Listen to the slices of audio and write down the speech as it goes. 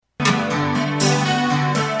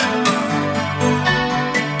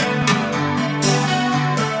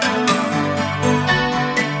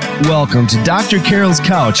welcome to Dr. Carole's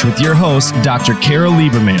Couch with your host, Dr. Carole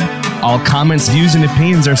Lieberman. All comments, views, and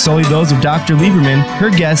opinions are solely those of Dr. Lieberman, her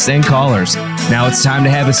guests, and callers. Now it's time to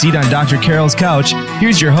have a seat on Dr. Carole's Couch.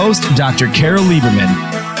 Here's your host, Dr. Carole Lieberman.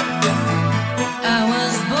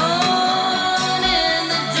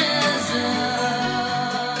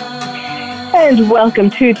 And welcome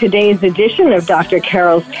to today's edition of Dr.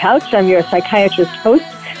 Carole's Couch. I'm your psychiatrist host,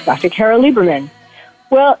 Dr. Carole Lieberman.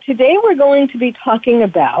 Well, today we're going to be talking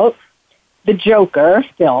about the Joker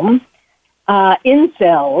film,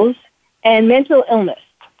 Incels, and mental illness.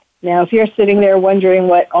 Now, if you're sitting there wondering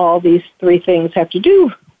what all these three things have to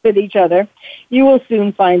do with each other, you will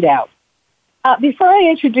soon find out. Before I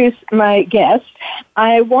introduce my guest,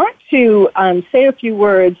 I want to say a few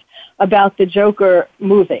words about the Joker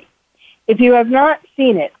movie. If you have not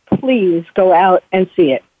seen it, please go out and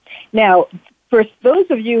see it. Now, for those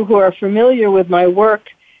of you who are familiar with my work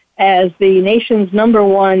as the nation's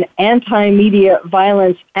 #1 anti-media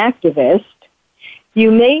violence activist,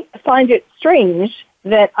 you may find it strange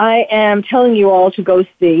that I am telling you all to go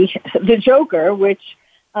see The Joker, which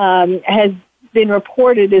has been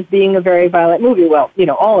reported as being a very violent movie. Well, you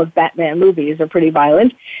know, all of Batman movies are pretty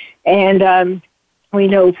violent. And we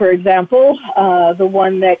know, for example, the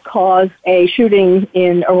one that caused a shooting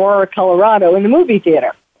in Aurora, Colorado in the movie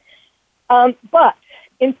theater. But,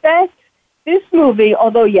 in fact, this movie,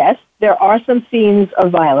 although, yes, there are some scenes of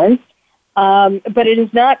violence, but it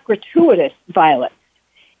is not gratuitous violence.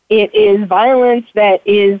 It is violence that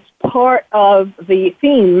is part of the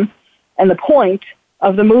theme and the point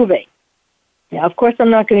of the movie. Now, of course, I'm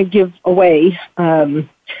not going to give away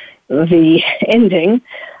the ending,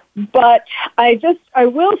 but I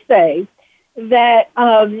will say that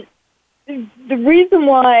the reason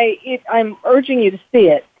why I'm urging you to see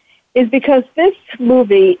it is because this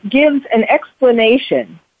movie gives an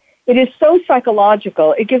explanation. It is so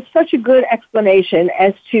psychological. It gives such a good explanation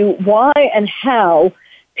as to why and how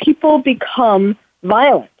people become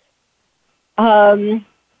violent.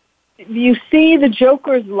 You see the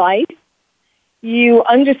Joker's life. You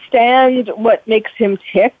understand what makes him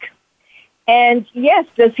tick. And yes,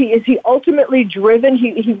 is he ultimately driven?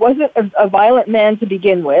 He wasn't a violent man to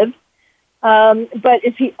begin with. But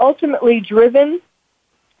is he ultimately driven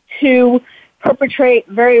to perpetrate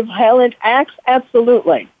very violent acts?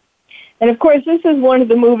 Absolutely. And of course, this is one of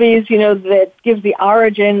the movies, you know, that gives the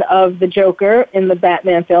origin of the Joker in the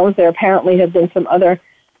Batman films. There apparently have been some other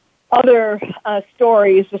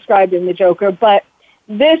stories described in the Joker, but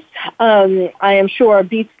this, I am sure,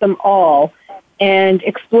 beats them all and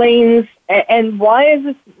explains, and why is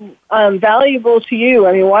this valuable to you?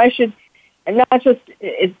 I mean, why should, and not just,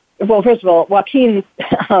 well, first of all, Joaquin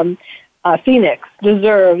Phoenix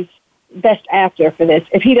deserves Best Actor for this.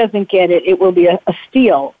 If he doesn't get it, it will be a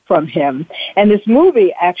steal from him. And this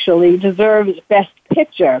movie actually deserves Best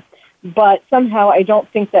Picture, but somehow I don't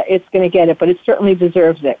think that it's going to get it, but it certainly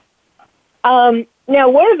deserves it. Now,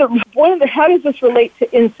 how does this relate to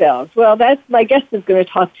incels? Well, my guest is going to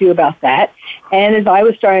talk to you about that. And as I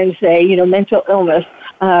was starting to say, you know, mental illness,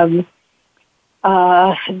 the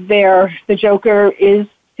Joker is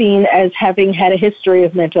seen as having had a history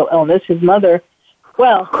of mental illness. His mother,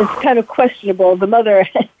 well, it's kind of questionable. The mother,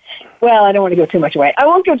 well, I don't want to go too much away. I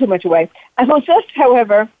won't go too much away. I will just,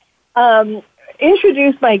 however,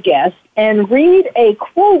 introduce my guest and read a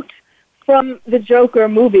quote from the Joker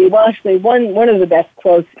movie. Well, actually, one of the best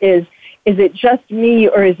quotes is it just me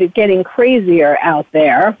or is it getting crazier out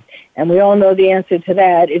there? And we all know the answer to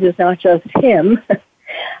that. It is not just him.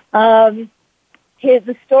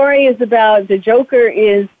 The story is about the Joker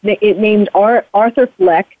is named Arthur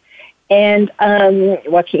Fleck, and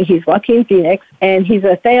he's Joaquin Phoenix, and he's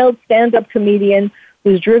a failed stand-up comedian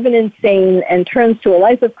who's driven insane and turns to a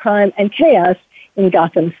life of crime and chaos in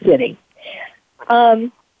Gotham City.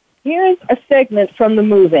 Here's a segment from the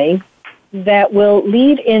movie that will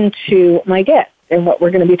lead into my guest and what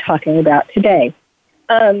we're going to be talking about today.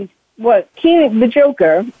 The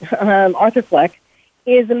Joker, Arthur Fleck,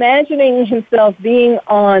 is imagining himself being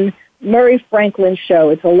on Murray Franklin's show.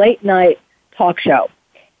 It's a late-night talk show.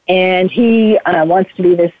 And he wants to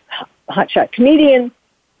be this hotshot comedian,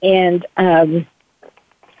 and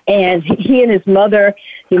he and his mother,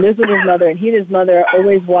 he lives with his mother, and he and his mother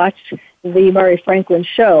always watch the Murray Franklin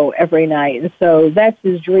show every night. And so that's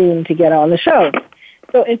his dream, to get on the show.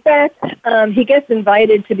 So, in fact, he gets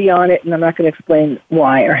invited to be on it, and I'm not going to explain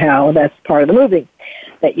why or how. That's part of the movie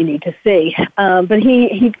that you need to see. But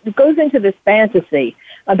he goes into this fantasy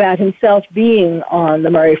about himself being on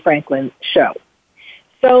the Murray Franklin show.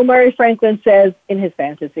 So Murray Franklin says, in his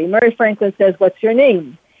fantasy, Murray Franklin says, "What's your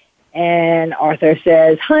name?" And Arthur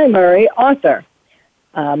says, "Hi, Murray, Arthur."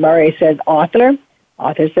 Murray says, Author.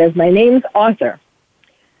 Author says, my name's Arthur.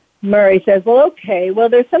 Murray says, well, okay, well,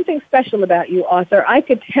 there's something special about you, Arthur. I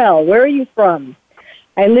could tell. Where are you from?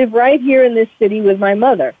 I live right here in this city with my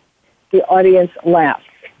mother. The audience laughs.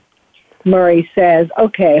 Murray says,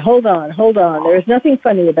 okay, hold on. There's nothing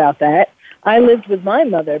funny about that. I lived with my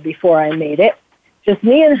mother before I made it. Just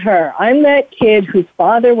me and her. I'm that kid whose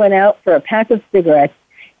father went out for a pack of cigarettes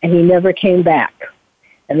and he never came back.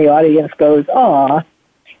 And the audience goes, aw.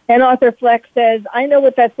 And Arthur Fleck says, I know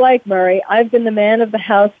what that's like, Murray. I've been the man of the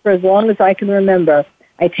house for as long as I can remember.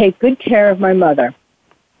 I take good care of my mother.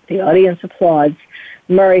 The audience applauds.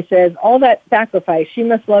 Murray says, all that sacrifice, she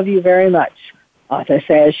must love you very much. Arthur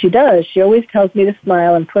says, she does. She always tells me to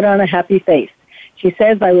smile and put on a happy face. She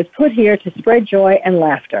says I was put here to spread joy and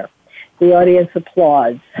laughter. The audience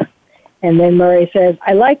applauds. And then Murray says,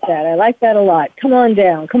 I like that a lot. Come on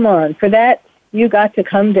down, come on. For that, you got to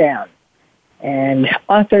come down. And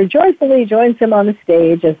Arthur joyfully joins him on the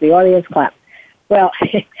stage as the audience claps. Well,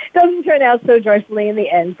 it doesn't turn out so joyfully in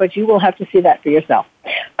the end, but you will have to see that for yourself.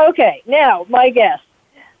 Okay, now, my guest.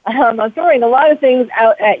 I'm throwing a lot of things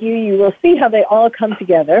out at you. You will see how they all come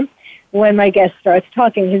together when my guest starts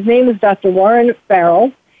talking. His name is Dr. Warren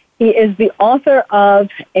Farrell. He is the author of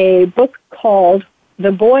a book called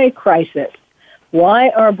The Boy Crisis, Why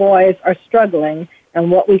Our Boys Are Struggling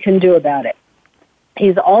and What We Can Do About It.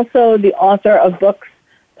 He's also the author of books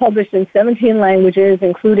published in 17 languages,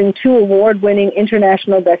 including 2 award-winning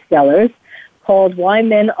international bestsellers called Why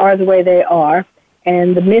Men Are the Way They Are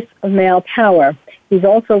and The Myth of Male Power. He's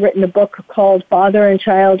also written a book called Father and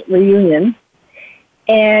Child Reunion.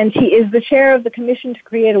 And he is the chair of the commission to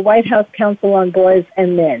create a White House Council on Boys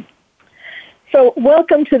and Men. So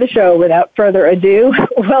welcome to the show. Without further ado,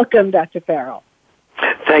 welcome, Dr. Farrell.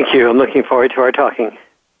 Thank you. I'm looking forward to our talking.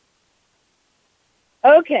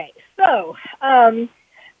 Okay, so as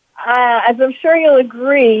I'm sure you'll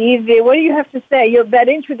agree, what do you have to say? That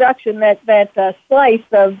introduction, that slice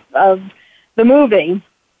of the movie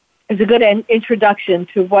is a good introduction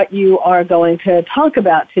to what you are going to talk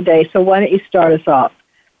about today. So why don't you start us off?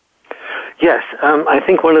 Yes, I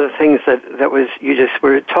think one of the things that was you just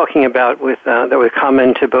were talking about with that was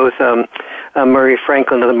common to both Murray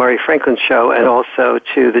Franklin of the Murray Franklin Show and also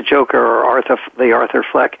to the Joker or the Arthur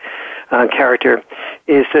Fleck character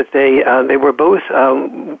is that they were both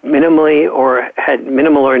minimally or had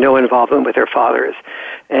minimal or no involvement with their fathers.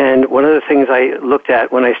 And one of the things I looked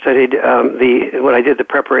at when I studied when I did the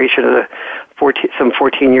preparation of some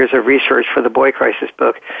 14 years of research for the Boy Crisis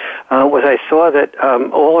book was I saw that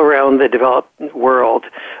all around the developed world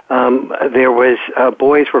there was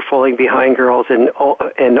boys were falling behind girls in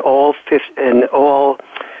all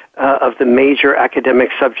of the major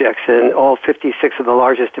academic subjects in all 56 of the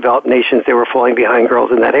largest developed nations. They were falling behind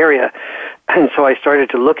girls in that area. And so I started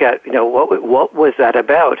to look at, what was that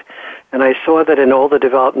about? And I saw that in all the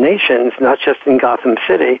developed nations, not just in Gotham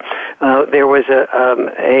City, there was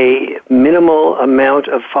a minimal amount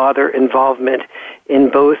of father involvement in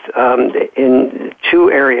both in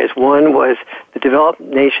 2 areas. One was the developed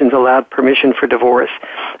nations allowed permission for divorce.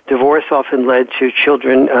 Divorce often led to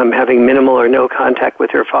children having minimal or no contact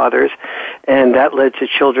with their fathers, and that led to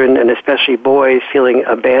children, and especially boys, feeling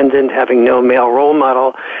abandoned, having no male role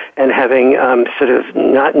model, and having sort of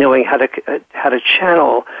not knowing how to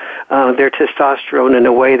channel their testosterone in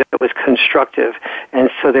a way that was constructive. And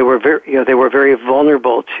so they were very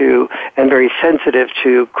vulnerable to and very sensitive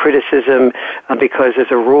to criticism because, as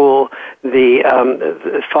a rule,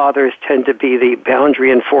 the fathers tend to be the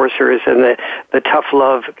boundary enforcers and the tough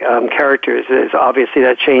love characters. Obviously,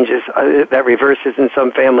 that changes, that reverses in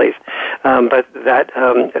some families, but that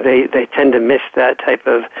they tend to miss that type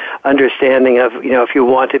of understanding of, if you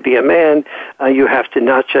want to be a man, you have to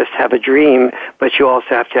not just have a dream, but you also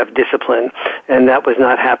have to have discipline, and that was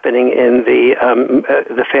not happening in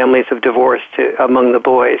the families of divorce among the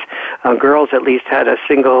boys. Girls at least had a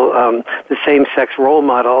single, the same-sex role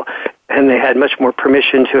model, and they had much more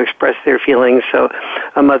permission to express their feelings, so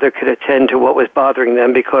a mother could attend to what was bothering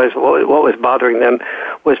them, because what was bothering them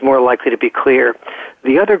was more likely to be clear.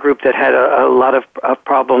 The other group that had a lot of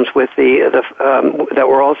problems with that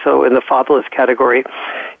were also in the fatherless category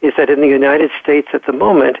is that in the United States at the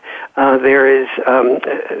moment, there is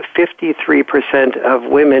 53% of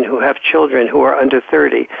women who have children who are under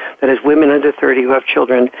 30. That is, women under 30 who have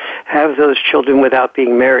children have those children without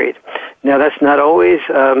being married. Now, that's not always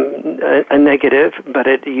a negative, but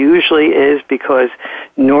it usually is, because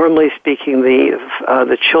normally speaking,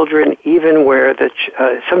 the children, even where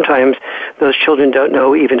sometimes those children don't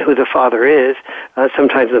know even who the father is.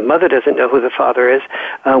 Sometimes the mother doesn't know who the father is.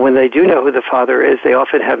 When they do know who the father is, they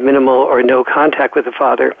often have minimal or no contact with the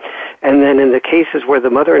father. And then in the cases where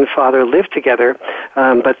the mother and father live together,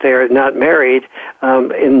 but they are not married,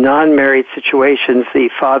 in non-married situations,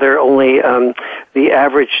 the father only, the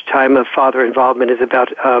average time of father involvement is about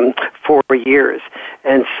 4 years.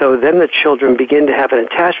 And so then the children begin to have an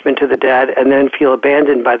attachment to the dad and then feel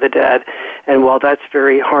abandoned by the dad. And while that's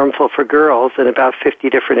very harmful for girls in about 50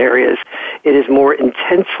 different areas, it is more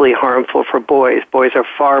intensely harmful for boys. Boys are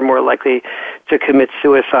far more likely to commit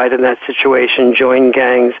suicide in that situation, join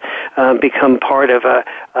gangs, become part of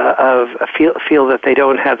feel that they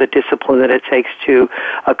don't have the discipline that it takes to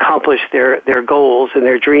accomplish their goals and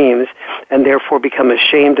their dreams, and therefore become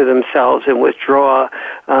ashamed of themselves and withdraw,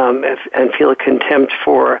 and feel a contempt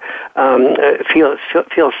for, feel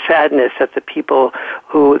sadness at the people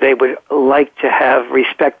who they would like to have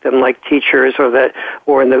respect them, like teachers,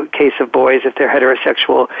 or in the case of boys, if they're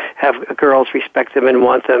heterosexual, have girls respect them and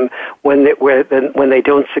want them. When they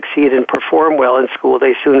don't succeed and perform well in school,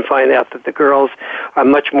 they soon find out that the girls are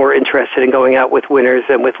much more interested in going out with winners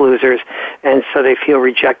than with losers, and so they feel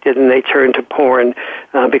rejected and they turn to porn,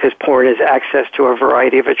 because porn is access to a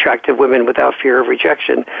variety of attractive women without fear of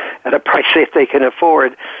rejection at a price that they can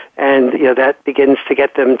afford. And that begins to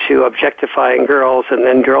get them to objectifying girls, and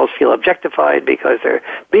then girls feel objectified because they're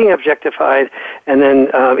being objectified, and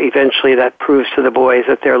then eventually that proves to the boys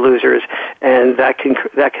that they're losers, and that can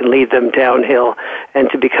lead them downhill and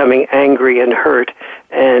to becoming angry and hurt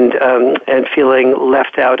and feeling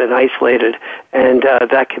left out and isolated, and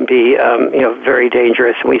that can be very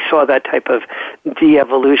dangerous. And we saw that type of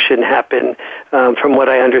de-evolution happen, from what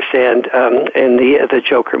I understand, in the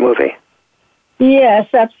Joker movie. Yes,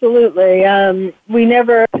 absolutely. We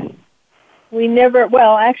never.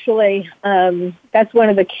 Well, actually, that's one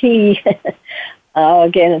of the key.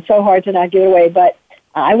 Again, it's so hard to not give it away, but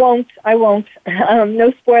I won't.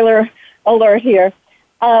 No spoiler alert here.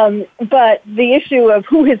 But the issue of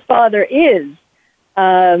who his father is,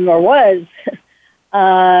 or was,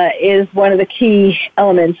 is one of the key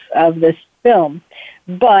elements of this film.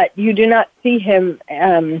 But you do not see him.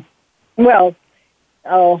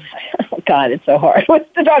 Oh God, it's so hard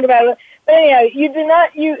to talk about it. But anyhow, you do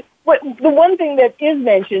not. The one thing that is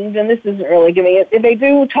mentioned, and this isn't really giving it, they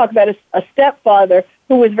do talk about a stepfather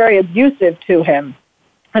who was very abusive to him.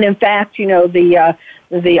 And in fact,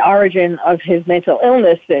 the origin of his mental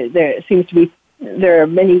illness, there are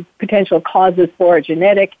many potential causes for it,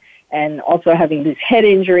 genetic, and also having these head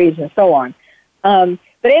injuries and so on.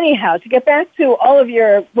 But anyhow, to get back to all of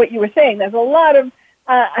what you were saying, there's a lot of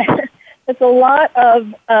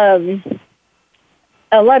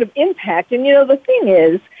impact. And the thing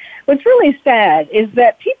is, what's really sad is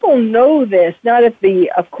that people know this,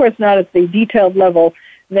 of course not at the detailed level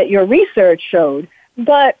that your research showed,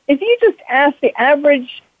 but if you just ask the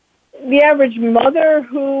average mother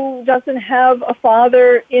who doesn't have a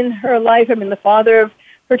father in her life, the father of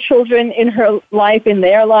her children in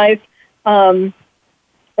their life,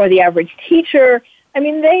 or the average teacher,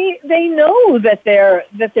 they know that there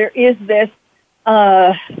is this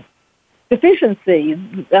deficiency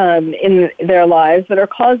in their lives that are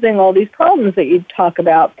causing all these problems that you talk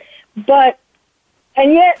about.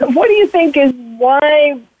 And yet, what do you think is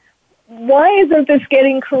why isn't this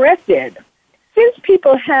getting corrected? Since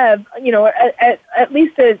people have, at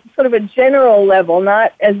least a sort of a general level,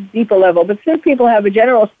 not as deep a level, but since people have a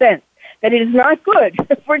general sense that it is not good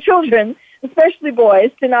for children, especially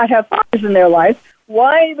boys, to not have fathers in their life,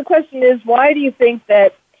 the question is, why do you think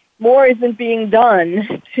that more isn't being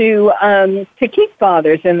done to keep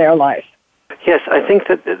fathers in their life? Yes, I think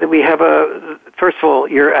that we have first of all,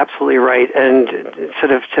 you're absolutely right, and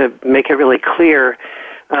sort of to make it really clear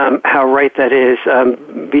how right that is,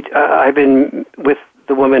 I've been with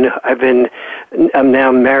the woman I'm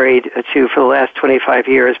now married to for the last 25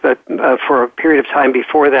 years, but for a period of time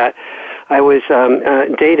before that, I was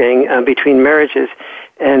dating between marriages,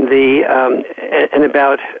 and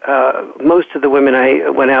about most of the women I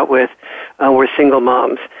went out with were single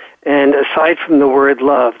moms. And aside from the word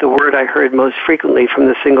love, the word I heard most frequently from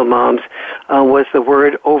the single moms was the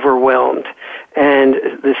word overwhelmed. And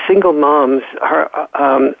the single moms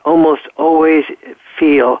are almost always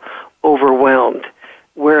feel overwhelmed,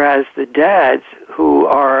 whereas the dads who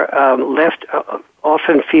are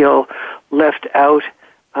often feel left out,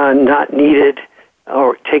 not needed,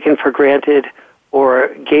 or taken for granted, or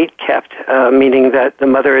gate kept, meaning that the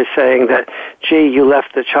mother is saying that, gee, you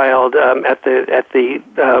left the child at the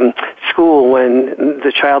school when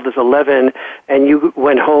the child is 11, and you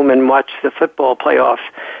went home and watched the football playoffs,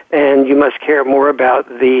 and you must care more about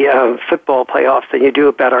the football playoffs than you do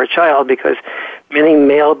about our child, because many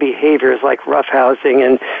male behaviors like roughhousing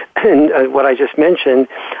and what I just mentioned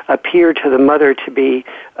appear to the mother to be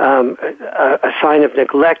a sign of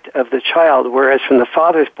neglect of the child, whereas from the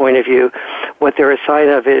father's point of view, what they're a sign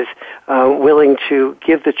of is willing to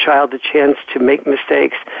give the child the chance to make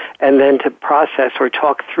mistakes and then to process or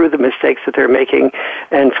talk through the mistakes that they're making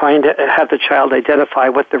and have the child identify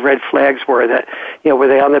what the red flags were. That, were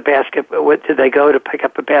they on the what did they go to pick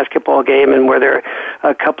up a basketball game, and were there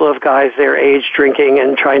a couple of guys their age drinking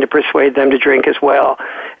and trying to persuade them to drink as well,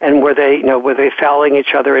 and were they fouling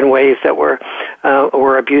each other in ways that were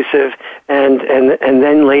abusive, and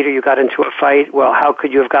then later you got into a fight. Well, how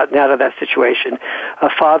could you have gotten out of that situation? A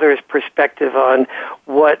father's perspective on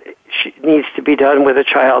what needs to be done with a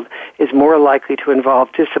child is more likely to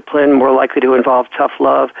involve discipline, more likely to involve tough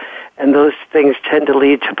love, and those things tend to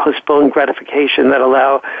lead to postponed gratification that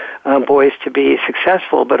allow boys to be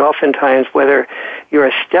successful. But oftentimes, whether you're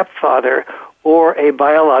a stepfather or a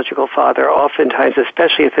biological father, oftentimes,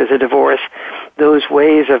 especially if there's a divorce, those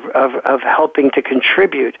ways of helping to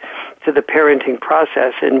contribute to the parenting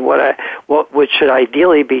process and what should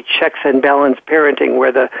ideally be checks and balance parenting,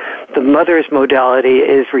 where the mother's modality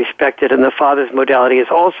is respected and the father's modality is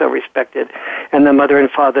also respected, and the mother and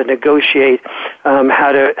father negotiate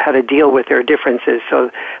how to deal with their differences.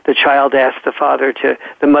 So the child asks the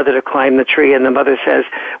mother to climb the tree, and the mother says,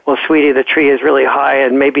 "Well, sweetie, the tree is really high,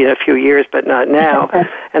 and maybe in a few years, but not now."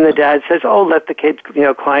 And the dad says, "Oh, let the kid,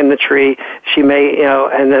 climb the tree. She may,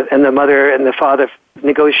 and the mother and the father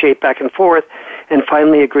negotiate back and forth and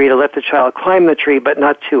finally agree to let the child climb the tree, but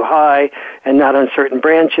not too high and not on certain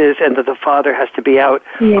branches, and that the father has to be out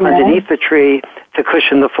underneath the tree to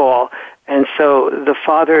cushion the fall." And so the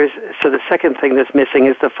second thing that's missing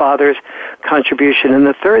is the father's contribution. And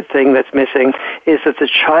the third thing that's missing is that the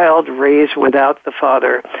child raised without the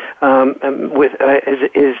father,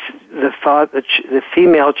 the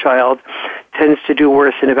female child tends to do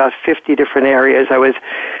worse in about 50 different areas. I was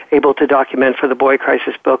able to document for the Boy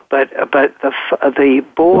Crisis book, but the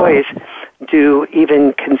boys do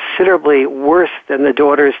even considerably worse than the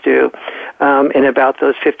daughters do in about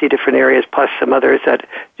those 50 different areas, plus some others that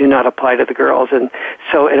do not apply to the girls. And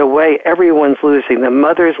so in a way, everyone's losing. The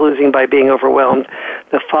mother's losing by being overwhelmed.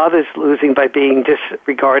 The father's losing by being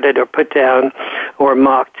disregarded or put down or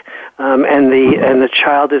mocked. And the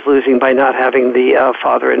child is losing by not having the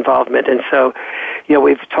father involvement. And so,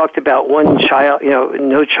 we've talked about one child,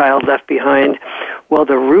 no child left behind. Well,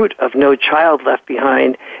 the root of no child left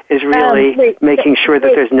behind is really making sure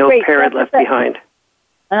that there's no parent left behind.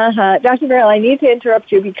 Dr. Farrell, I need to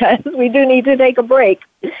interrupt you because we do need to take a break.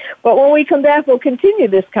 But when we come back, we'll continue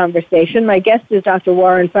this conversation. My guest is Dr.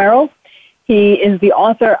 Warren Farrell. He is the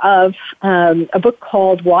author of a book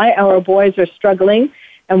called Why Our Boys Are Struggling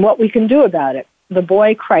and What We Can Do About It. The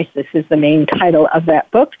Boy Crisis is the main title of that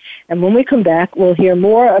book. And when we come back, we'll hear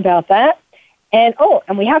more about that. And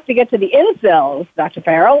we have to get to the incels, Dr.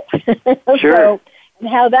 Farrell. Sure. And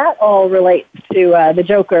how that all relates to the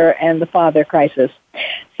Joker and the father crisis.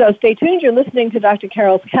 So stay tuned. You're listening to Dr.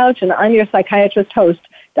 Carole's Couch, and I'm your psychiatrist host,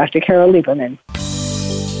 Dr. Carole Lieberman.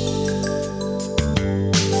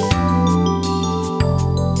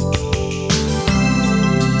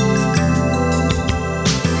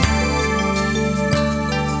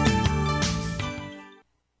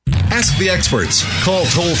 Ask the experts. Call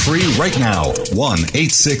toll-free right now,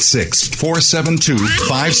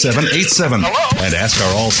 1-866-472-5787. And ask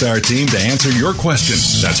our All-Star team to answer your question.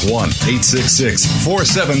 That's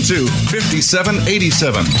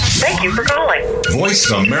 1-866-472-5787. Thank you for calling.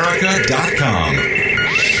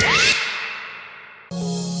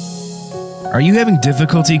 VoiceAmerica.com. Are you having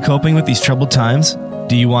difficulty coping with these troubled times?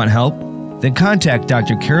 Do you want help? Then contact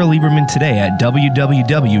Dr. Carole Lieberman today at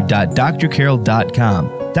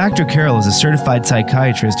www.drcarole.com. Dr. Carole is a certified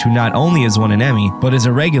psychiatrist who not only has won an Emmy, but is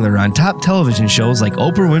a regular on top television shows like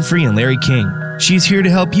Oprah Winfrey and Larry King. She's here to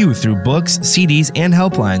help you through books, CDs, and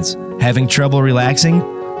helplines. Having trouble relaxing?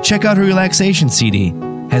 Check out her relaxation CD.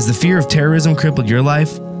 Has the fear of terrorism crippled your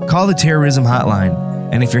life? Call the terrorism hotline.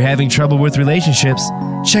 And if you're having trouble with relationships,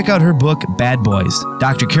 check out her book, Bad Boys.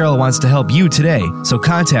 Dr. Carole wants to help you today, so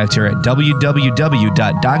contact her at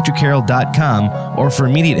www.drcarole.com or for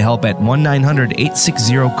immediate help at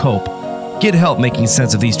 1-900-860-COPE. Get help making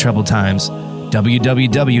sense of these troubled times.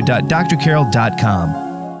 www.drcarole.com.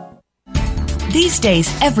 These days,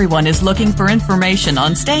 everyone is looking for information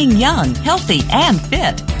on staying young, healthy, and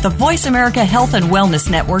fit. The Voice America Health and Wellness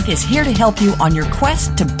Network is here to help you on your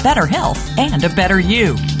quest to better health and a better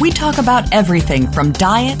you. We talk about everything from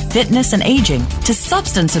diet, fitness, and aging to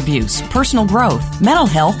substance abuse, personal growth, mental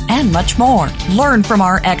health, and much more. Learn from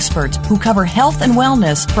our experts who cover health and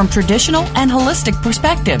wellness from traditional and holistic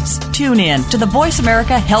perspectives. Tune in to the Voice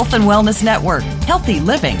America Health and Wellness Network. Healthy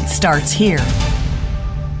living starts here.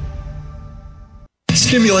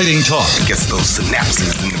 Stimulating talk gets those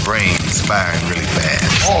synapses in the brain firing really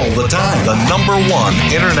fast. all the time. The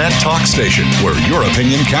 #1 internet talk station where your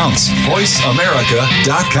opinion counts.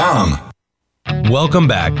 VoiceAmerica.com. Welcome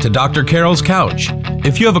back to Dr. Carol's Couch.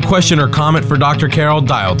 If you have a question or comment for Dr. Carol,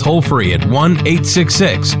 dial toll free at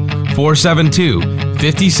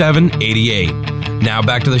 1-866-472-5788. Now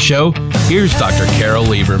back to the show. Here's Dr. Carole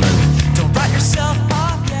Lieberman.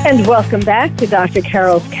 And welcome back to Dr.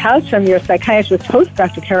 Carol's Couch. I'm your psychiatrist host,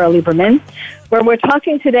 Dr. Carole Lieberman, where we're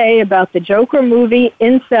talking today about the Joker movie,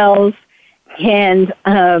 Incels, and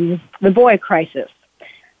the boy crisis.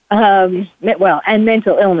 And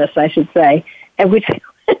mental illness, I should say, and which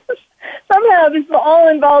somehow this all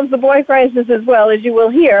involves the boy crisis as well, as you will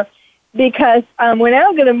hear, because we're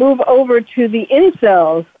now going to move over to the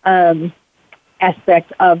Incels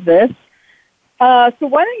aspect of this. So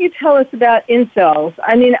why don't you tell us about incels?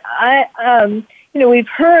 I mean, we've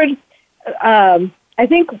heard, I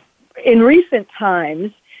think in recent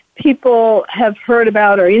times, people have heard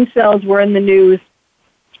about, or incels were in the news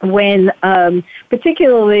when,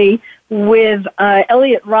 particularly with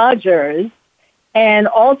Elliot Rogers, and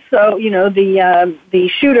also, the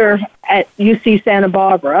shooter at UC Santa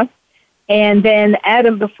Barbara, and then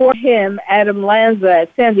before him, Adam Lanza at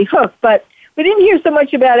Sandy Hook, but we didn't hear so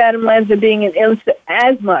much about Adam Lanza being an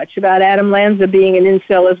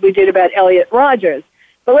incel as we did about Elliot Rogers.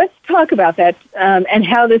 But let's talk about that and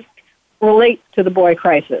how this relates to the boy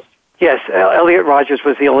crisis. Yes, Elliot Rogers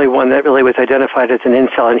was the only one that really was identified as an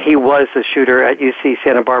incel, and he was the shooter at UC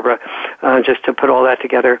Santa Barbara, just to put all that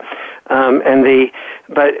together.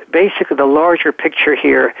 But basically the larger picture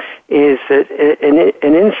here is that an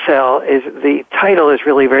incel the title is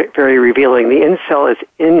really very, very revealing. The incel is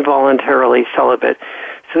involuntarily celibate.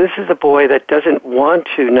 So this is a boy that doesn't want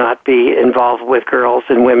to not be involved with girls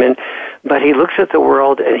and women, but he looks at the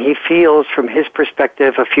world and he feels from his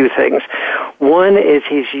perspective a few things. One is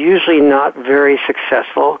he's usually not very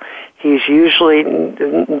successful. He's usually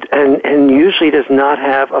usually does not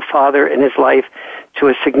have a father in his life to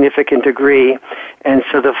a significant degree, and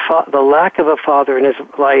so the lack of a father in his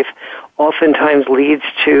life oftentimes leads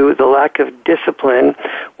to the lack of discipline,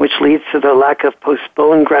 which leads to the lack of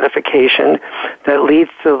postponed gratification, that leads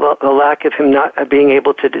to the lack of him not being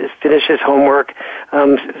able to finish his homework,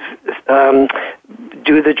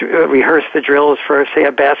 rehearse the drills for, say,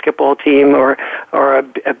 a basketball team or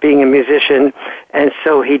being a musician, and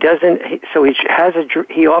so he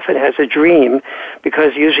often has a dream,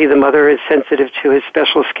 because usually the mother is sensitive to his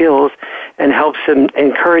special skills and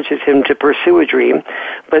encourages him to pursue a dream,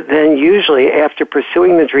 but then usually after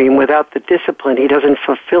pursuing the dream without the discipline, he doesn't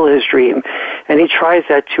fulfill his dream, and he tries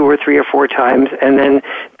that 2 or 3 or 4 times, and then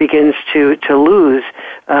begins to lose,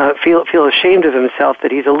 feel ashamed of himself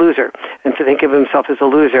that he's a loser, and to think of himself as a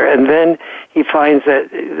loser, and then he finds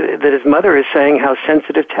that his mother is saying how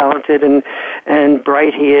sensitive, talented, and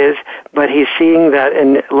bright he is, but he's seeing that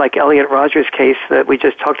in, like Elliot Rogers' case that we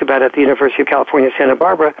just talked about at the University of California, Santa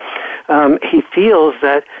Barbara, he feels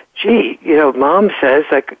that, gee, Mom says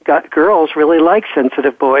that girls really like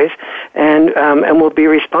sensitive boys and will be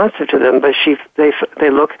responsive to them, but they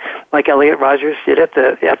look like Elliot Rogers did at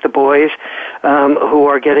the boys who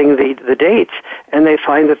are getting the dates, and they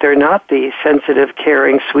find that they're not the sensitive,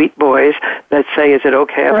 caring, sweet boys that say, "Is it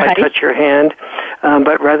okay if I touch your hand?"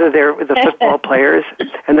 But rather they're the football players,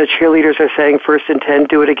 and the cheerleaders are saying, "First and 10,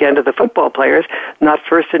 do it again," to the football players, not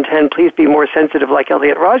 "First and 10, please be more sensitive like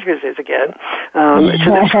Elliot Rogers is again,"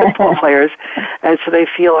 to the football players. And so they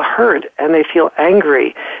feel hurt, and they feel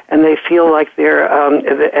angry, and they feel like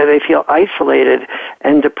they feel isolated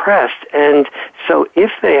and depressed. And so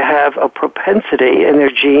if they have a propensity in their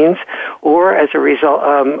genes, or as a result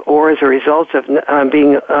of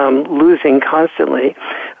being losing constantly,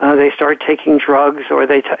 they start taking drugs, or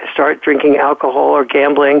they start drinking alcohol or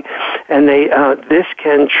gambling, and this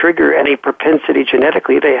can trigger any propensity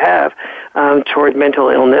genetically they have toward mental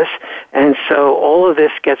illness. And so all of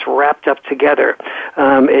this gets wrapped up together.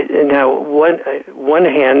 One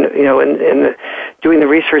hand, in doing the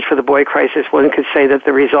research for the boy crisis, one could say that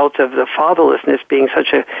the result of the fatherlessness being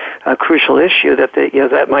such a crucial issue,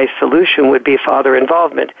 that my solution would be father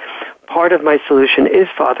involvement. part of my solution is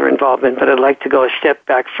father involvement, but I'd like to go a step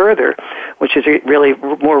back further, which is really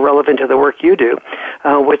more relevant to the work you do,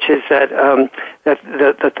 which is that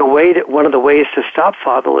one of the ways to stop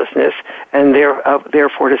fatherlessness and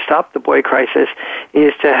therefore to stop the boy crisis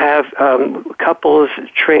is to have couples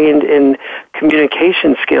trained in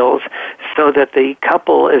communication skills so that the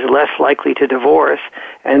couple is less likely to divorce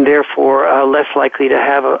and therefore less likely to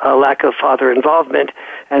have a lack of father involvement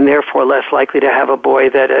and therefore less likely to have a boy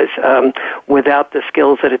that is without the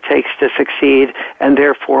skills that it takes to succeed and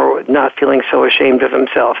therefore not feeling so ashamed of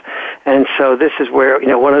himself. And so this is where,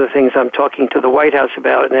 one of the things I'm talking to the White House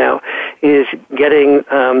about now is getting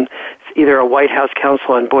either a White House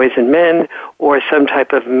Council on Boys and Men or some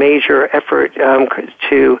type of major effort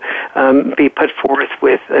to be put forth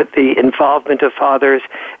with the involvement of fathers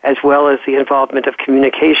as well as the involvement of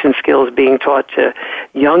communication skills being taught to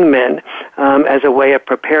young men as a way of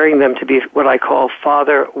preparing them to be what I call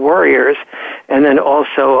father warriors, and then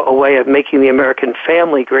also a way of making the American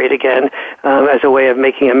family great again as a way of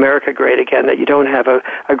making America great again, that you don't have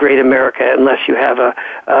a great America unless you have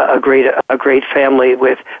a great family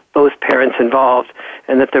with both parents involved,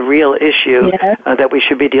 and that the real issue that we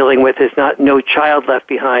should be dealing with is not no child left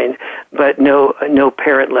behind, but no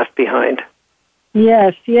parent left behind.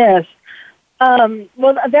 Yes.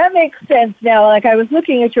 Well, that makes sense now. Like, I was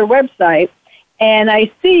looking at your website, and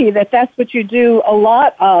I see that that's what you do a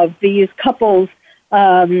lot of, these couples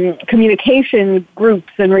communication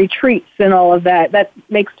groups and retreats and all of that. That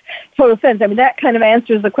makes total sense. I mean, that kind of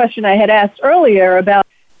answers the question I had asked earlier about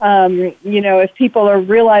if people are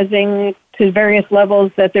realizing to various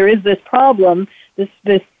levels that there is this problem, this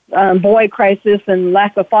boy crisis and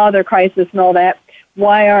lack of father crisis and all that,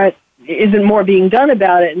 why isn't more being done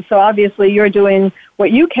about it? And so obviously you're doing what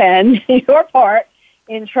you can, your part,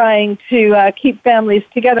 in trying to keep families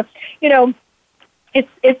together.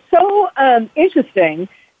 It's so interesting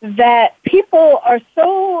that people are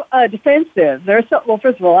so defensive. First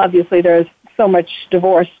of all, obviously there's so much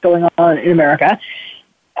divorce going on in America.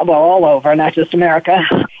 Well, all over, not just America.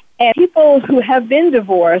 And people who have been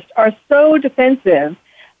divorced are so defensive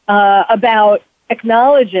about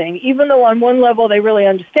acknowledging, even though on one level they really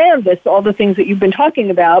understand this, all the things that you've been talking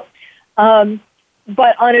about,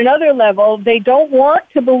 but on another level, they don't want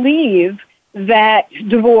to believe that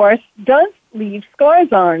divorce does leave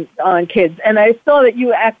scars on kids. And I saw that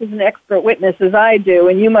you act as an expert witness, as I do,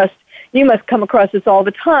 and you must come across this all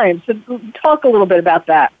the time. So talk a little bit about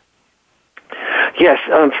that. Yes.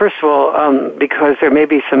 First of all, because there may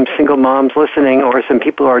be some single moms listening or some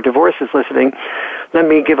people who are divorces listening, let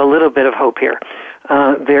me give a little bit of hope here.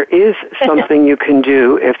 There is something you can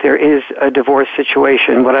do if there is a divorce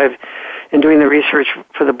situation. In doing the research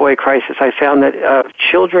for the boy crisis, I found that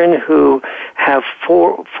children who have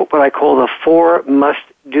what I call the 4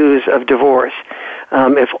 must-dos of divorce,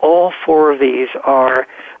 if all 4 of these are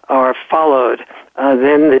followed,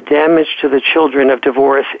 then the damage to the children of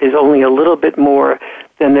divorce is only a little bit more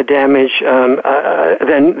than the damage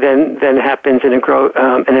than happens in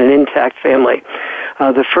an intact family.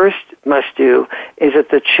 The first must-do is that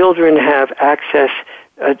the children have access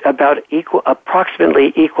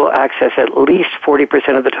approximately equal access, at least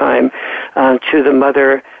 40% of the time, to the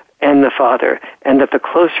mother and the father, and that the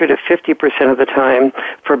closer to 50% of the time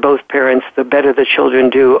for both parents, the better the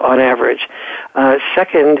children do on average.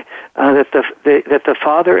 Second, that the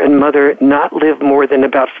father and mother not live more than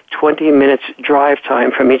about 20 minutes drive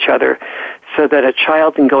time from each other, so that a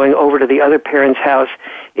child in going over to the other parent's house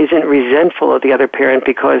isn't resentful of the other parent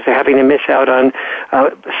because they're having to miss out on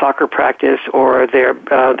soccer practice or their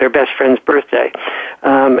best friend's birthday.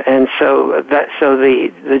 And so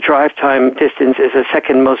the drive time distance is the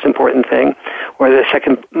second most important thing, or the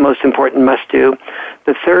second most important must-do.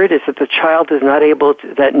 The third is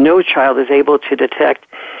that no child is able to detect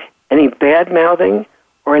any bad-mouthing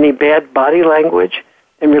or any bad body language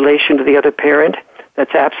in relation to the other parent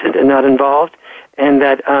that's absent and not involved, and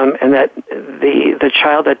that the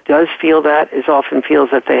child that does feel that often feels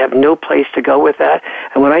that they have no place to go with that.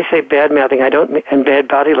 And when I say bad mouthing, and bad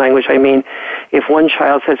body language, I mean if one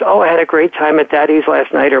child says, "Oh, I had a great time at Daddy's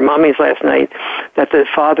last night or Mommy's last night," that the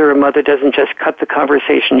father or mother doesn't just cut the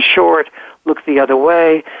conversation short, look the other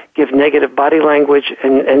way, give negative body language,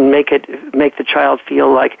 and make the child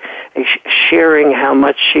feel like sharing how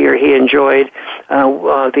much she or he enjoyed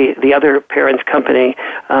the other parent's company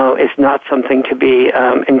is not something to be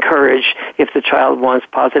encouraged if the child wants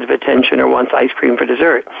positive attention or wants ice cream for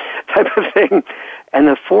dessert, type of thing. And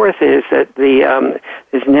the fourth is that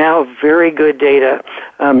there's now very good data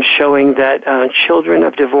showing that children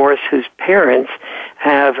of divorce whose parents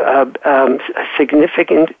have a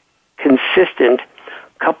significant, consistent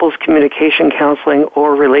couples communication counseling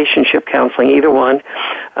or relationship counseling, either one,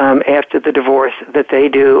 after the divorce, that they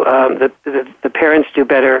do, the parents do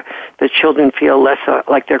better, the children feel less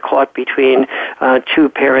like they're caught between two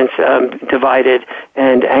parents divided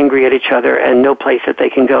and angry at each other and no place that they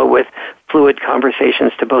can go with fluid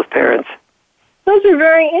conversations to both parents. Those are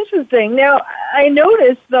very interesting. Now, I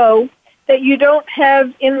noticed, though, that you don't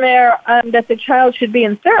have in there that the child should be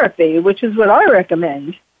in therapy, which is what I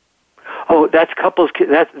recommend. Oh, that's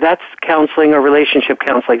that's counseling or relationship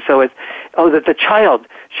counseling. So it's, that the child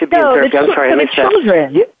should be in therapy. I'm sorry, I missed that.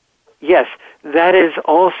 Children. Yes, that is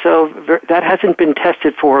also, that hasn't been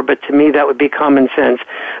tested for, but to me that would be common sense.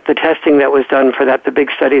 The testing that was done for that, the big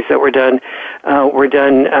studies that were done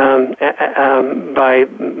by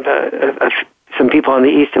some people on the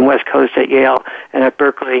East and West Coast at Yale and at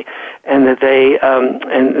Berkeley, and that they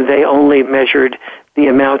only measured the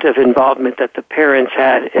amount of involvement that the parents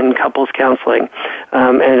had in couples counseling,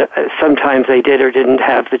 and sometimes they did or didn't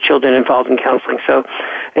have the children involved in counseling. So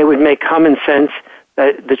it would make common sense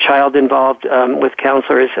that the child involved with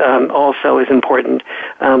counselors also is important,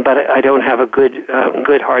 but I don't have a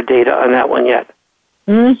good hard data on that one yet.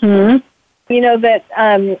 Mm-hmm. You know that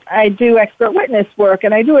I do expert witness work,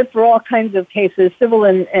 and I do it for all kinds of cases, civil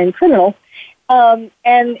and criminal,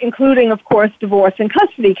 and including, of course, divorce and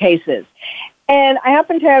custody cases. And I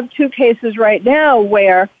happen to have two cases right now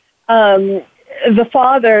where the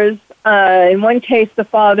fathers, in one case, the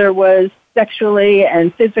father was sexually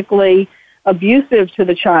and physically abusive to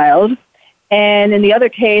the child, and in the other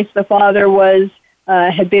case, the father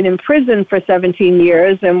had been in prison for 17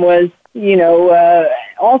 years and was,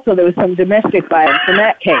 also there was some domestic violence in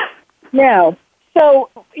that case. Now, so,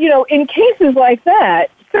 in cases like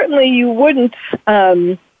that, certainly you wouldn't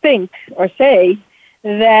think or say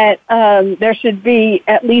that there should be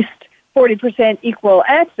at least 40% equal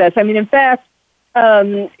access. I mean, in fact,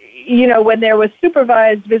 when there was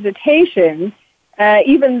supervised visitation,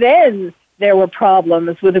 even then there were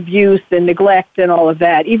problems with abuse and neglect and all of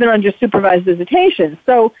that, even under supervised visitation.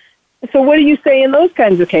 So what do you say in those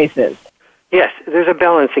kinds of cases? Yes, there's a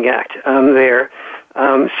balancing act there.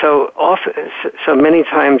 So many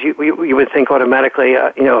times you would think automatically,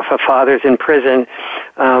 if a father's in prison,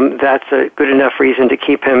 that's a good enough reason to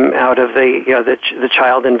keep him out of the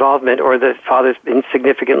child involvement, or the father's been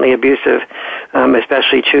significantly abusive,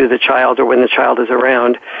 especially to the child or when the child is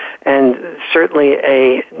around, and certainly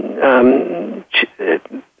a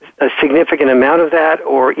significant amount of that,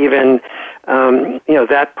 or even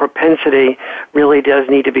that propensity really does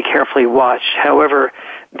need to be carefully watched. However,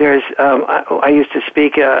 there's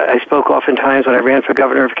I spoke oftentimes when I ran for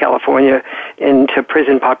governor of California into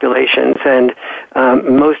prison populations, and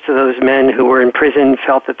most of those men who were in prison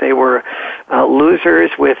felt that they were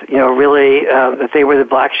losers with, really that they were the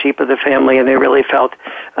black sheep of the family, and they really felt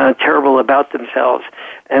terrible about themselves.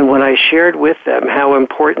 And when I shared with them how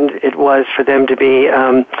important it was for them to be,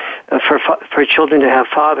 for children to have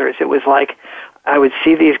fathers, it was like I would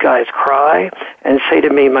see these guys cry and say to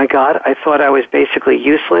me, my God, I thought I was basically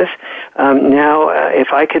useless. Now,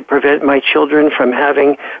 if I could prevent my children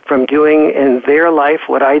from doing in their life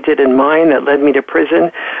what I did in mine that led me to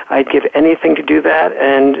prison, I'd give anything to do that.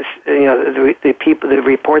 And, the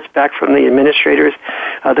reports back from the administrators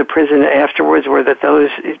of the prison afterwards were that those,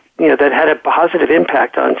 that had a positive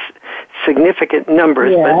impact on significant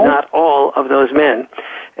numbers, but not all of those men.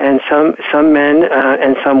 And some men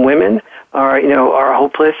and some women are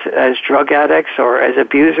hopeless as drug addicts or as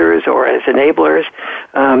abusers or as enablers,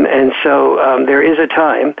 and so there is a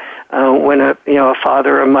time when a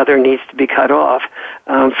father or mother needs to be cut off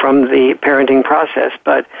from the parenting process,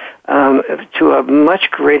 but to a much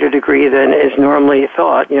greater degree than is normally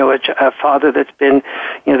thought. A father that's been,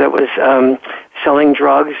 that was selling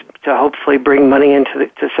drugs to hopefully bring money in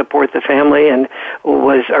to support the family, and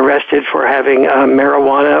was arrested for having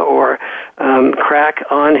marijuana or crack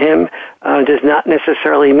on him, does not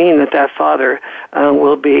necessarily mean that father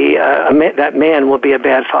will be that man will be a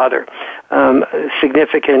bad father.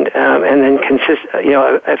 Significant, and then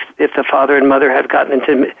if the father and mother have gotten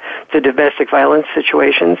into domestic violence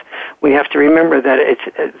situations, we have to remember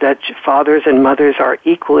that fathers and mothers are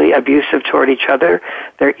equally abusive toward each other.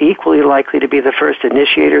 They're equally likely to be the first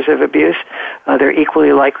initiators of abuse. They're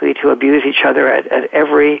equally likely to abuse each other at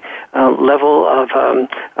every level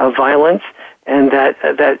of violence. And that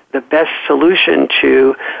the best solution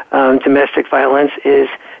to domestic violence is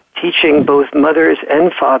teaching both mothers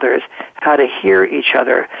and fathers how to hear each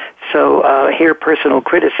other. So hear personal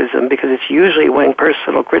criticism, because it's usually when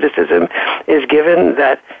personal criticism is given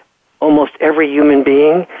that almost every human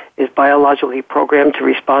being is biologically programmed to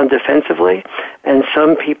respond defensively, and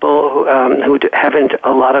some people who haven't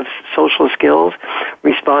a lot of social skills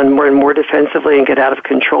respond more and more defensively and get out of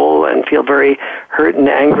control and feel very hurt and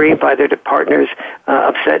angry by their partner's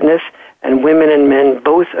upsetness. And women and men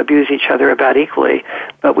both abuse each other about equally.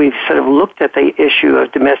 But we've sort of looked at the issue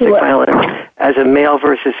of domestic violence as a male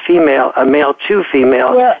versus female, a male to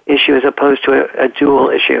female issue as opposed to a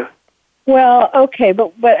dual issue. Well, okay,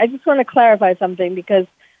 but I just want to clarify something because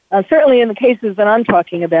certainly in the cases that I'm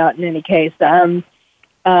talking about, in any case, there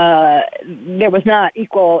was not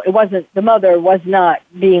equal. It wasn't, the mother was not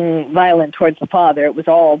being violent towards the father. It was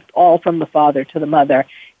all from the father to the mother.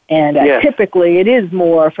 And typically it is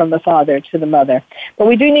more from the father to the mother. But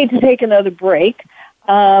we do need to take another break.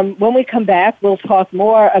 When we come back, we'll talk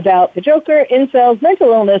more about the Joker, incels,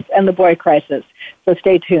 mental illness, and the boy crisis. So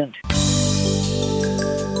stay tuned.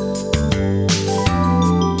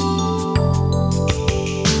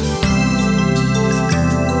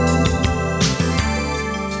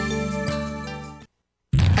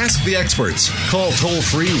 Ask the experts. Call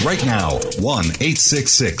toll-free right now,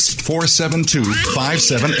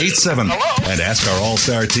 1-866-472-5787. And ask our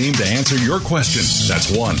All-Star team to answer your question. That's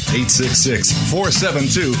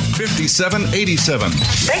 1-866-472-5787.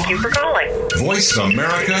 Thank you for calling.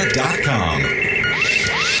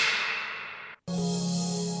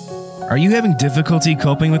 VoiceAmerica.com. Are you having difficulty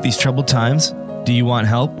coping with these troubled times? Do you want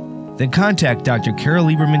help? Then contact Dr. Carole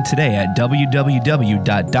Lieberman today at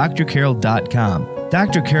www.drcarole.com.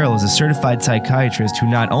 Dr. Carole is a certified psychiatrist who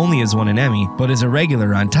not only has won an Emmy, but is a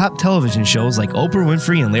regular on top television shows like Oprah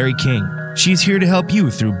Winfrey and Larry King. She's here to help you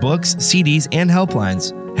through books, CDs, and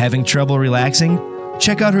helplines. Having trouble relaxing?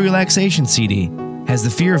 Check out her relaxation CD. Has the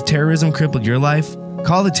fear of terrorism crippled your life?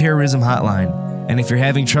 Call the terrorism hotline. And if you're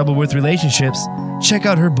having trouble with relationships, check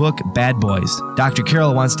out her book, Bad Boys. Dr.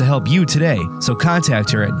 Carole wants to help you today, so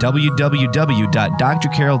contact her at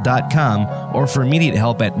www.drcarole.com or for immediate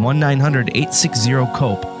help at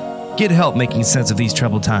 1-900-860-COPE. Get help making sense of these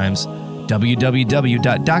troubled times.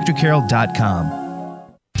 www.drcarole.com.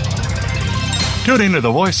 Tune in to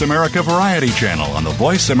the Voice America Variety channel on the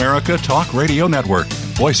Voice America Talk Radio Network.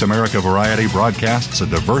 Voice America Variety broadcasts a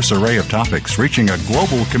diverse array of topics reaching a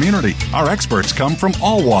global community. Our experts come from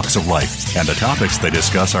all walks of life, and the topics they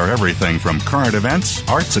discuss are everything from current events,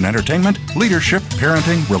 arts and entertainment, leadership,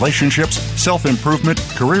 parenting, relationships, self-improvement,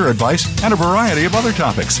 career advice, and a variety of other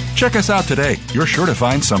topics. Check us out today. You're sure to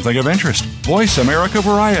find something of interest. Voice America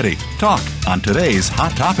Variety. Talk on today's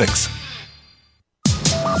hot topics.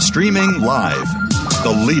 Streaming live.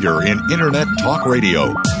 The leader in Internet talk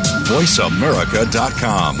radio.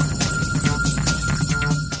 VoiceAmerica.com.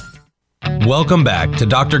 Welcome back to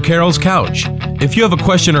Dr. Carole's Couch. If you have a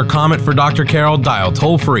question or comment for Dr. Carole, dial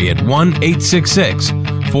toll-free at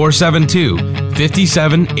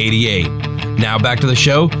 1-866-472-5788. Now back to the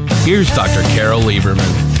show. Here's Dr. Carole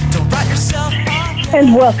Lieberman.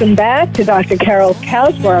 And welcome back to Dr. Carole's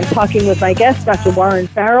Couch, where I'm talking with my guest, Dr. Warren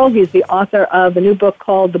Farrell. He's the author of a new book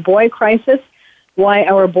called The Boy Crisis, Why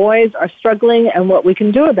Our Boys Are Struggling and What We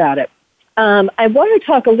Can Do About It. I want to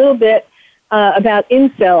talk a little bit about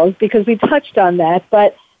incels because we touched on that,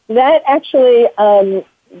 but that actually,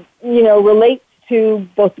 relates to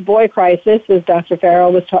both the boy crisis, as Dr.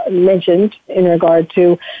 Farrell was mentioned in regard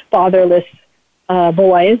to fatherless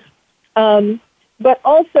boys, but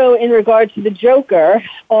also in regard to the Joker,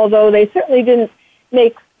 although they certainly didn't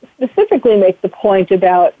specifically make the point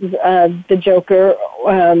about the Joker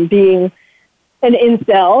being an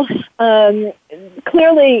incel.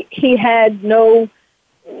 Clearly, he had no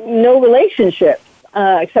relationships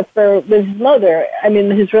except for with his mother. I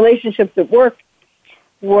mean, his relationships at work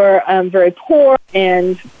were very poor,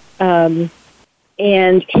 and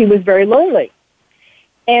he was very lonely.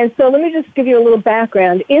 And so let me just give you a little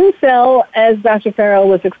background. Incel, as Dr. Farrell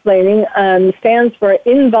was explaining, stands for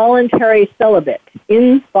involuntary celibate.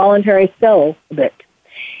 Involuntary celibate.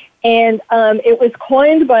 And it was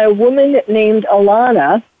coined by a woman named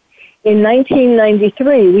Alana in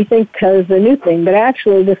 1993. We think as a new thing, but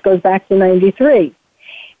actually this goes back to 93.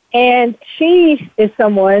 And she is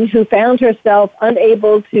someone who found herself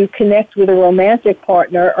unable to connect with a romantic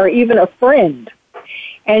partner or even a friend.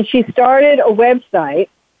 And she started a website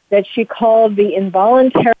that she called the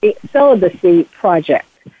Involuntary Celibacy Project.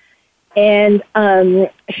 And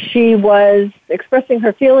she was expressing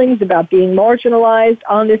her feelings about being marginalized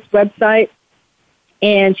on this website.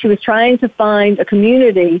 And she was trying to find a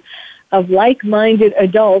community of like-minded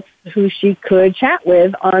adults who she could chat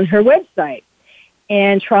with on her website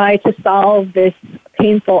and try to solve this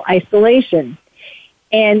painful isolation.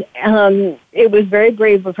 And it was very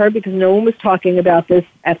brave of her because no one was talking about this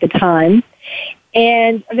at the time.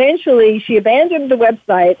 And eventually she abandoned the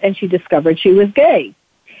website and she discovered she was gay.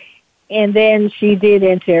 And then she did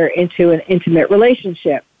enter into an intimate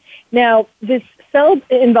relationship. Now, this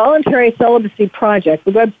Involuntary Celibacy Project,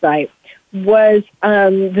 the website, was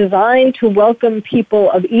designed to welcome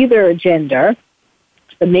people of either gender.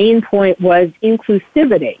 The main point was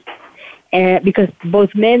inclusivity, and because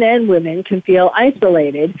both men and women can feel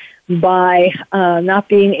isolated by not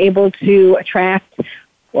being able to attract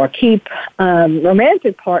or keep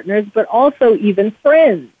romantic partners, but also even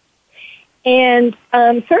friends. And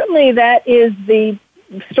certainly that is the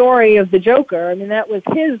story of the Joker. I mean, that was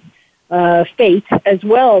his fate as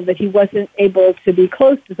well, that he wasn't able to be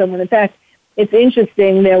close to someone. In fact, it's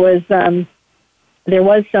interesting, there was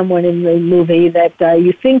someone in the movie that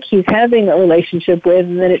you think he's having a relationship with,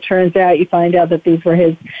 and then it turns out, you find out that these were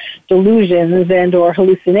his delusions and or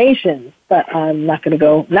hallucinations. But I'm not going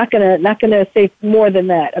to say more than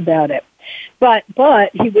that about it. But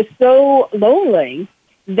he was so lonely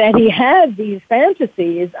that he had these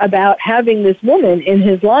fantasies about having this woman in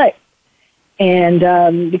his life,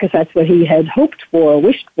 and because that's what he had hoped for,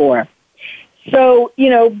 wished for. So,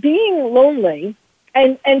 being lonely,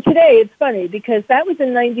 and today it's funny because that was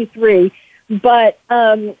in 93, but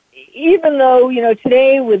even though,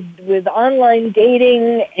 today with online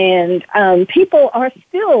dating and people are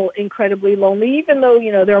still incredibly lonely, even though,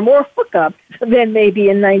 there are more hookups than maybe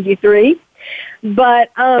in 93,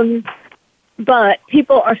 but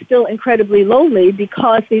people are still incredibly lonely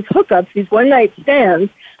because these hookups, these one-night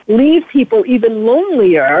stands, leave people even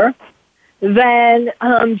lonelier than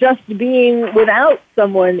just being without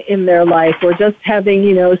someone in their life or just having,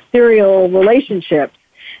 serial relationships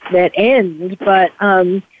that end. But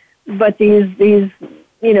these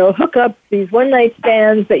hookups, these one-night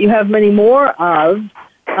stands that you have many more of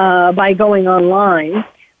by going online,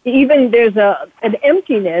 even there's an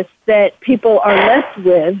emptiness that people are left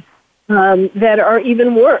with that are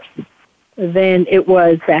even worse than it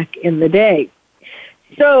was back in the day.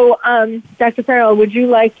 So, Dr. Farrell, would you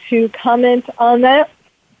like to comment on that?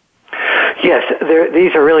 Yes,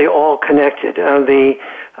 these are really all connected.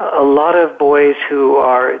 A lot of boys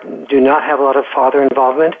who do not have a lot of father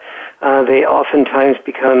involvement, they oftentimes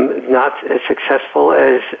become not as successful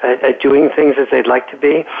at doing things as they'd like to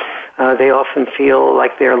be. They often feel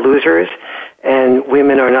like they're losers, and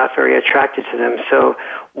women are not very attracted to them. So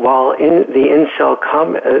while the incel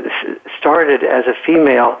started as a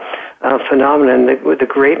female phenomenon, the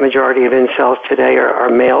great majority of incels today are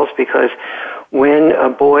males, because when a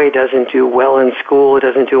boy doesn't do well in school,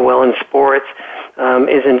 doesn't do well in sports,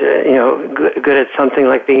 isn't good at something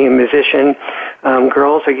like being a musician,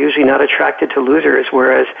 girls are usually not attracted to losers.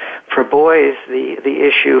 Whereas for boys, the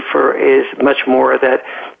issue is much more that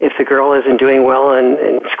if the girl isn't doing well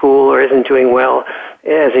in school or isn't doing well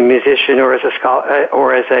as a musician or as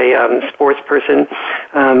a sports person,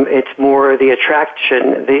 it's more the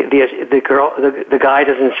attraction. The guy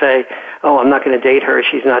doesn't say, "Oh, I'm not going to date her.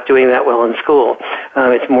 She's not doing that well in school."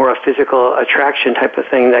 It's more a physical attraction type of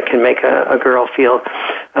thing that can make a girl feel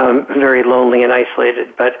very lonely and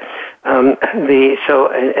isolated. But an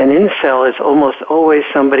incel is almost always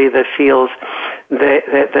somebody that feels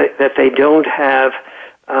that they don't have.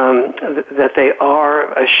 That they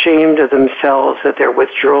are ashamed of themselves, that they're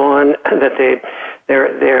withdrawn, that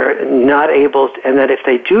they're not able to, and that if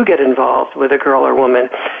they do get involved with a girl or woman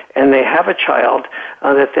and they have a child,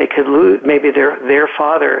 that they could lose. Maybe their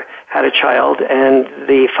father had a child and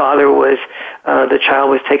the child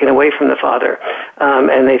was taken away from the father,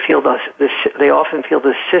 and they often feel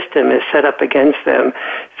the system is set up against them,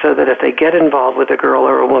 so that if they get involved with a girl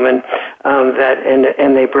or a woman,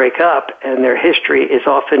 and they break up, and their history is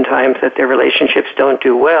oftentimes that their relationships don't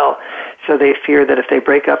do well, so they fear that if they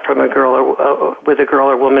break up from with a girl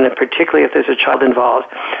or woman, and particularly if there's a child involved,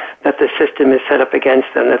 that the system is set up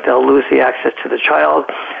against them, that they'll lose the access to the child,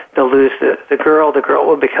 they'll lose the girl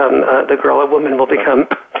will become, the girl or woman will become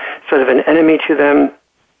sort of an enemy to them.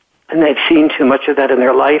 And they've seen too much of that in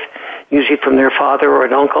their life, usually from their father or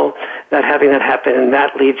an uncle, that having that happen, and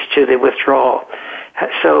that leads to the withdrawal.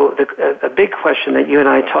 So a big question that you and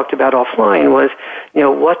I talked about offline was,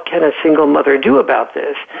 what can a single mother do about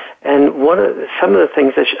this? And some of the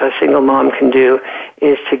things that a single mom can do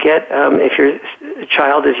is to get, if your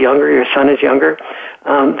child is younger, your son is younger,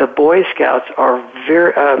 the Boy Scouts are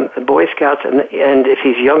the Boy Scouts, and if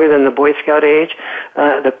he's younger than the Boy Scout age,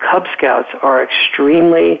 the Cub Scouts are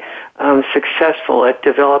extremely successful at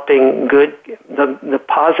developing the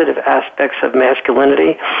positive aspects of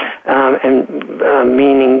masculinity, and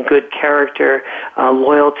meaning good character,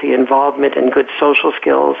 loyalty, involvement, and good social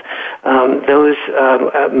skills. Those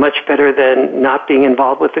much better than not being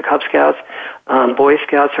involved with the Cub Scouts. Boy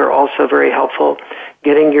Scouts are also very helpful.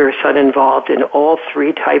 Getting your son involved in all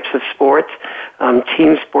three types of sports.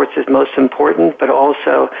 Team sports is most important, but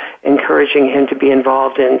also encouraging him to be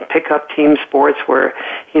involved in pick-up team sports where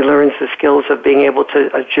he learns the skills of being able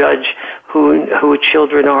to judge who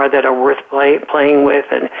children are that are worth playing with,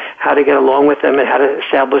 and how to get along with them, and how to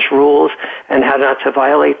establish rules, and how not to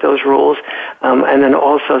violate those rules. And then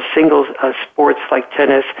also single sports like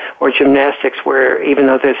tennis or gymnastics, where even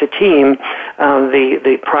though there's a team,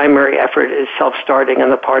 the primary effort is self-starting on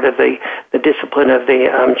the part of the discipline of the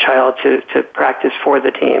child to practice for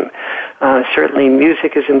the team. Certainly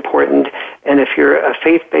music is important, and if you're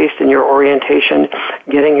faith-based in your orientation,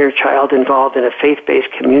 getting your child involved in a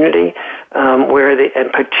faith-based community,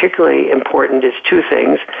 and particularly important is two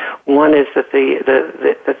things. One is that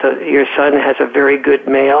your son has a very good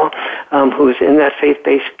male who's in that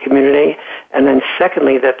faith-based community, and then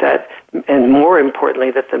secondly and more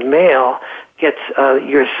importantly, that the male gets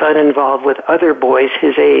your son involved with other boys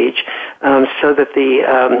his age, so that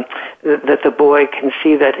the boy can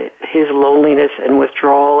see that his loneliness and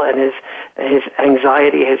withdrawal and his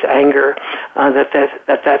anxiety, his anger,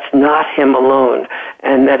 that's not him alone,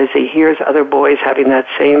 and that as he hears other boys having that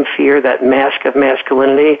same fear, that mask of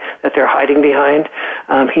masculinity that they're hiding behind,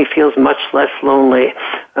 he feels much less lonely.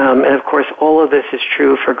 And of course, all of this is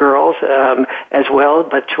true for girls as well,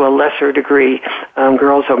 but to a lesser degree.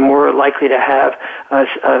 Girls are more likely to have a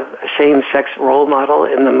same-sex role model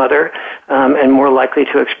in the mother, and more likely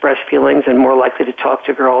to express feelings, and more likely to talk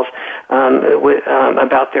to girls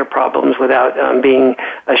about their problems without being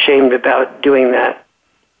ashamed about doing that.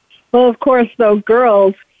 Well, of course, though,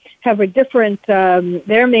 girls have a different,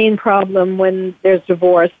 their main problem when there's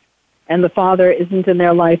divorce and the father isn't in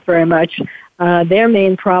their life very much, their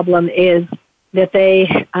main problem is that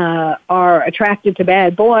they are attracted to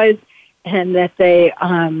bad boys, and that they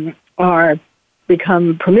are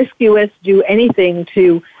become promiscuous, do anything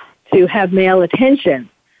to have male attention.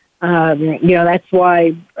 That's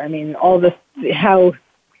why, all this, how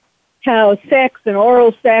sex and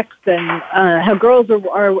oral sex and how girls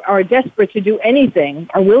are desperate to do anything,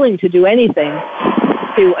 are willing to do anything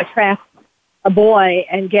to attract a boy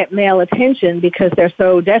and get male attention, because they're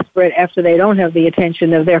so desperate after they don't have the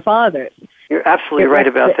attention of their fathers. You're absolutely right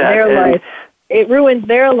about that. Their life. It ruins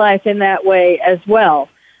their life in that way as well.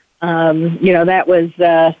 I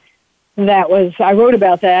wrote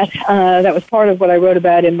about that. That was part of what I wrote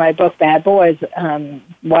about in my book, Bad Boys,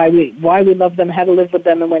 why we love them, how to live with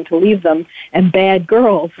them, and when to leave them, and Bad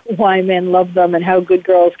Girls, why men love them, and how good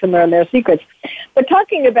girls can learn their secrets. But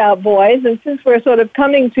talking about boys, and since we're sort of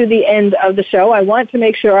coming to the end of the show, I want to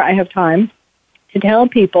make sure I have time to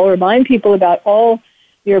remind people about all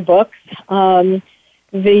your books.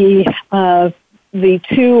 The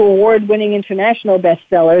two award-winning international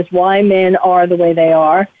bestsellers, Why Men Are the Way They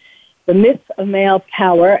Are, The Myth of Male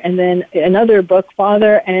Power, and then another book,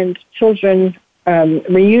 Father and Child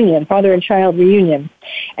Reunion.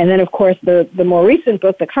 And then, of course, the more recent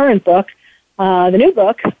book, the current book, the new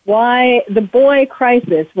book, Why the Boy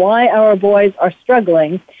Crisis, Why Our Boys Are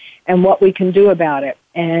Struggling, and What We Can Do About It.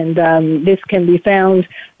 And this can be found,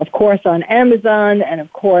 of course, on Amazon and,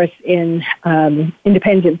 of course, in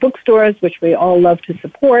independent bookstores, which we all love to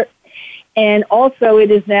support. And also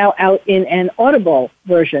it is now out in an Audible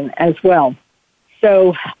version as well.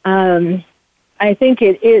 So I think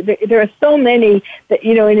there are so many that,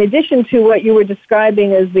 in addition to what you were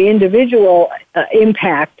describing as the individual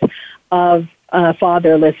impact of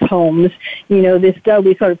fatherless homes, we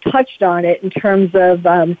sort of touched on it in terms of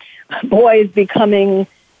boys becoming,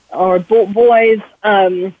 or boys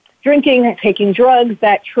drinking, taking drugs,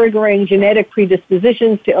 that triggering genetic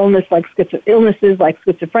predispositions to illnesses like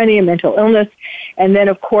schizophrenia, mental illness, and then,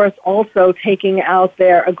 of course, also taking out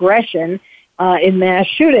their aggression in mass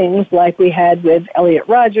shootings like we had with Elliot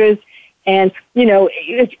Rodgers. And,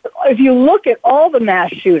 if you look at all the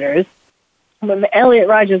mass shooters, Elliot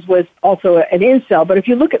Rodgers was also an incel, but if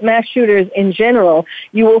you look at mass shooters in general,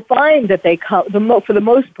 you will find that they come, for the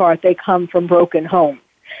most part, they come from broken homes.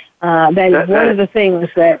 That is one of the things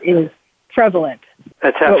that is prevalent.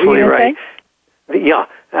 That's absolutely right. Yeah,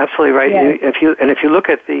 absolutely right. Yeah. If you look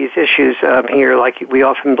at these issues here, like we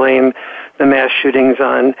often blame the mass shootings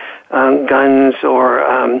on guns or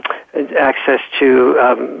access to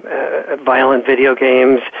violent video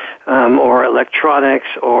games or electronics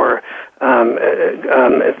or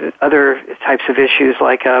other types of issues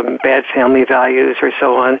like bad family values or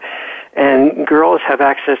so on. And girls have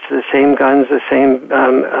access to the same guns, the same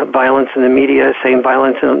violence in the media, same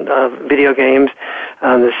violence in video games,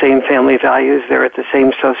 the same family values. They're at the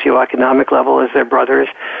same socioeconomic level as their brothers,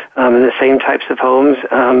 in the same types of homes.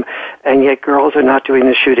 And yet girls are not doing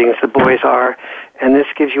the shootings. The boys are. And this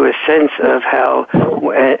gives you a sense of how,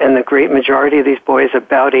 and the great majority of these boys,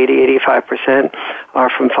 about 80-85%,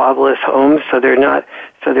 are from fatherless homes. So they're not.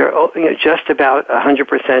 So they're just about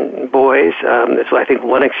 100% boys. There's, I think,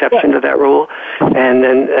 one exception to that rule, and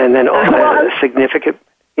then significant.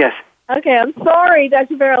 Yes. Okay, I'm sorry,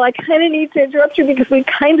 Dr. Farrell. I kind of need to interrupt you because we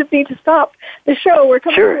kind of need to stop the show. We're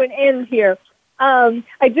coming to an end here.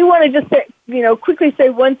 I do want to just say, quickly say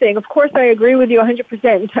one thing. Of course, I agree with you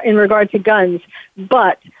 100% in regard to guns,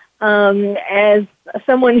 but as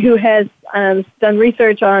someone who has done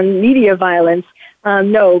research on media violence,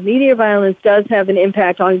 no, media violence does have an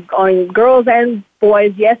impact on girls and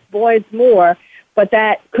boys. Yes, boys more, but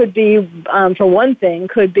that could be, for one thing,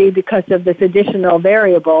 could be because of this additional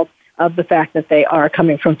variable of the fact that they are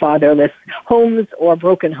coming from fatherless homes or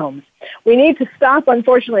broken homes. We need to stop,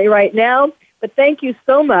 unfortunately, right now. But thank you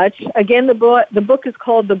so much. Again, the book is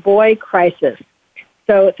called The Boy Crisis.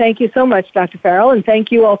 So thank you so much, Dr. Farrell, and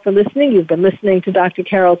thank you all for listening. You've been listening to Dr.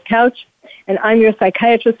 Carol's Couch, and I'm your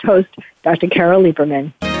psychiatrist host, Dr. Carole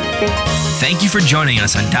Lieberman. Thank you for joining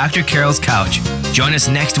us on Dr. Carol's Couch. Join us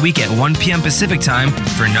next week at 1 p.m. Pacific Time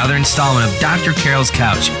for another installment of Dr. Carol's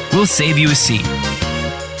Couch. We'll save you a seat.